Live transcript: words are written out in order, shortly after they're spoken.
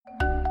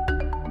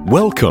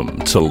Welcome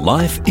to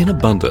Life in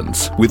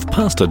Abundance with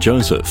Pastor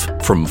Joseph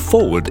from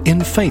Forward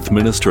in Faith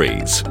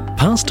Ministries.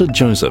 Pastor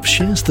Joseph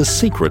shares the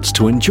secrets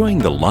to enjoying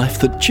the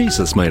life that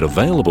Jesus made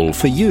available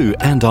for you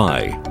and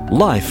I.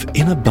 Life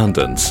in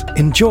Abundance.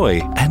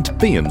 Enjoy and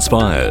be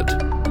inspired.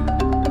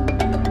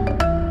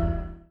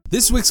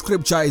 This week's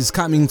scripture is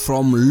coming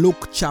from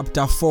Luke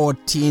chapter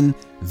 14,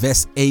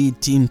 verse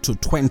 18 to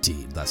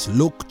 20. That's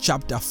Luke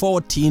chapter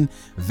 14,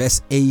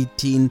 verse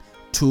 18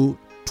 to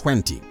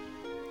 20.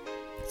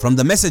 From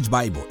the Message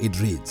Bible,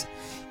 it reads,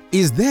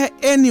 "Is there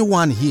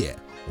anyone here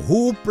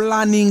who,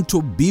 planning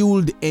to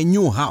build a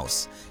new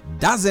house,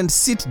 doesn't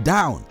sit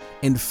down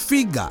and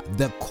figure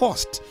the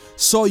cost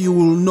so you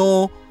will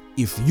know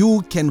if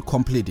you can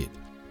complete it?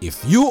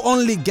 If you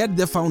only get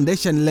the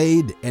foundation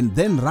laid and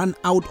then run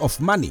out of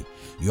money,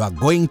 you are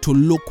going to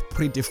look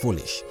pretty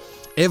foolish.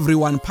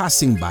 Everyone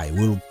passing by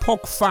will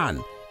poke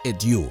fun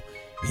at you.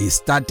 He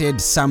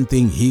started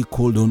something he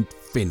couldn't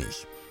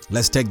finish."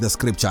 Let's take the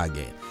scripture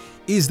again.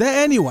 Is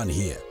there anyone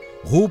here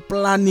who,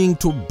 planning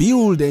to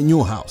build a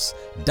new house,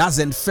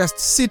 doesn't first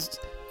sit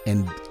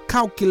and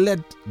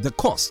calculate the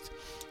cost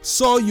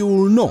so you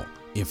will know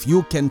if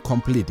you can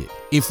complete it?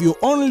 If you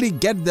only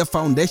get the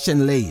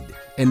foundation laid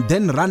and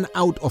then run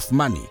out of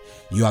money,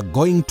 you are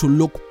going to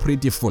look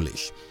pretty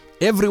foolish.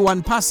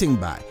 Everyone passing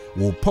by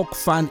will poke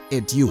fun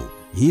at you.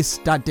 He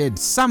started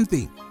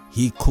something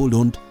he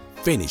couldn't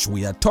finish.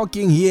 We are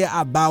talking here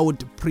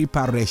about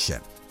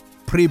preparation.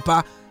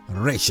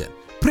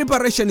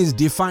 Preparation is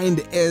defined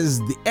as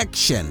the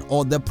action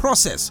or the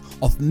process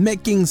of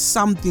making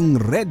something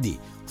ready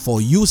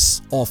for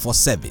use or for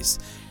service.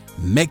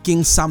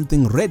 Making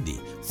something ready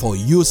for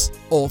use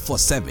or for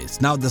service.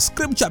 Now, the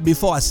scripture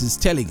before us is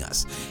telling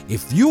us,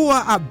 if you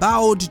are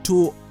about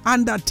to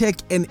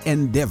undertake an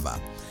endeavor,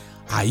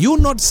 are you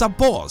not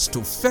supposed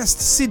to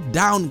first sit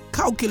down,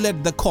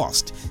 calculate the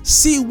cost,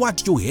 see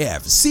what you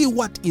have, see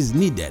what is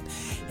needed,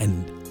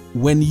 and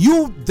when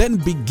you then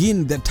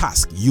begin the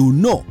task, you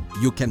know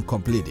you can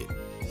complete it.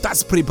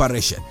 That's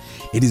preparation.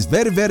 It is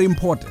very, very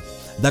important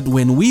that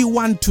when we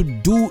want to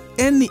do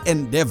any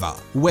endeavor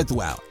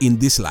worthwhile in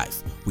this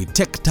life, we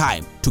take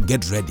time to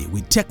get ready.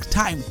 We take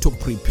time to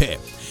prepare.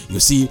 You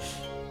see,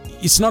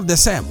 it's not the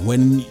same.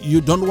 When you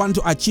don't want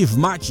to achieve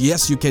much,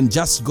 yes, you can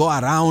just go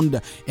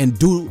around and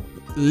do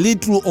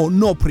little or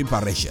no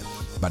preparation.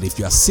 But if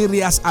you are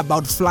serious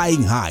about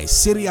flying high,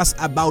 serious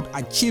about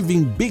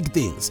achieving big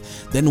things,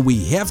 then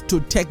we have to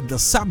take the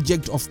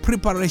subject of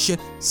preparation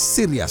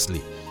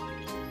seriously.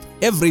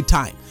 Every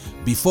time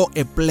before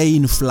a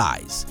plane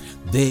flies,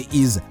 there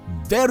is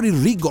very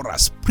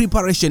rigorous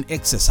preparation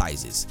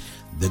exercises.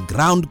 The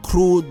ground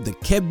crew, the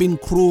cabin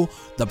crew,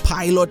 the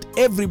pilot,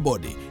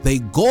 everybody, they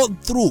go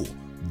through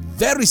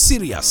very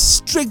serious,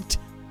 strict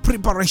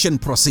preparation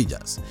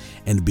procedures.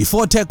 And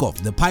before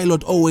takeoff, the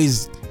pilot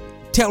always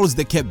tells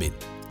the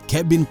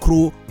cabin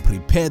crew,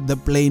 prepare the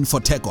plane for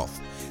takeoff.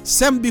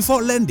 Same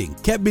before landing,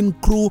 cabin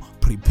crew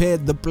prepare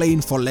the plane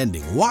for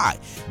landing. Why?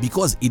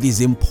 Because it is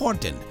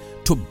important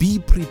to be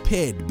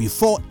prepared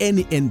before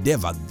any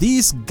endeavor.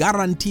 This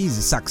guarantees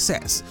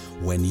success.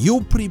 When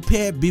you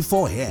prepare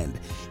beforehand,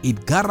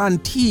 it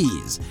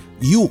guarantees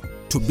you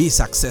to be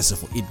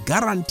successful. It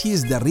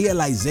guarantees the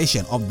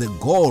realization of the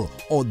goal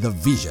or the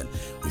vision.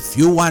 If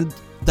you want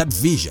that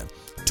vision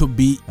to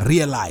be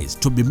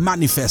realized, to be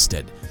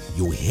manifested,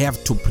 you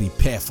have to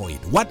prepare for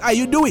it. What are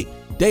you doing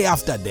day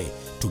after day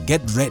to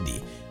get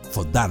ready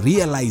for the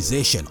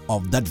realization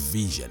of that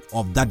vision,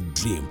 of that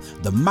dream,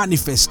 the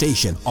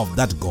manifestation of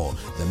that goal?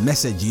 The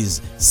message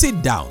is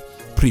sit down,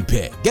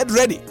 prepare, get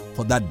ready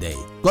for that day.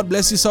 God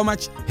bless you so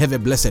much. Have a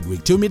blessed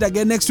week. Till we meet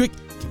again next week,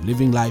 keep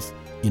living life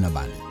in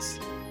abundance.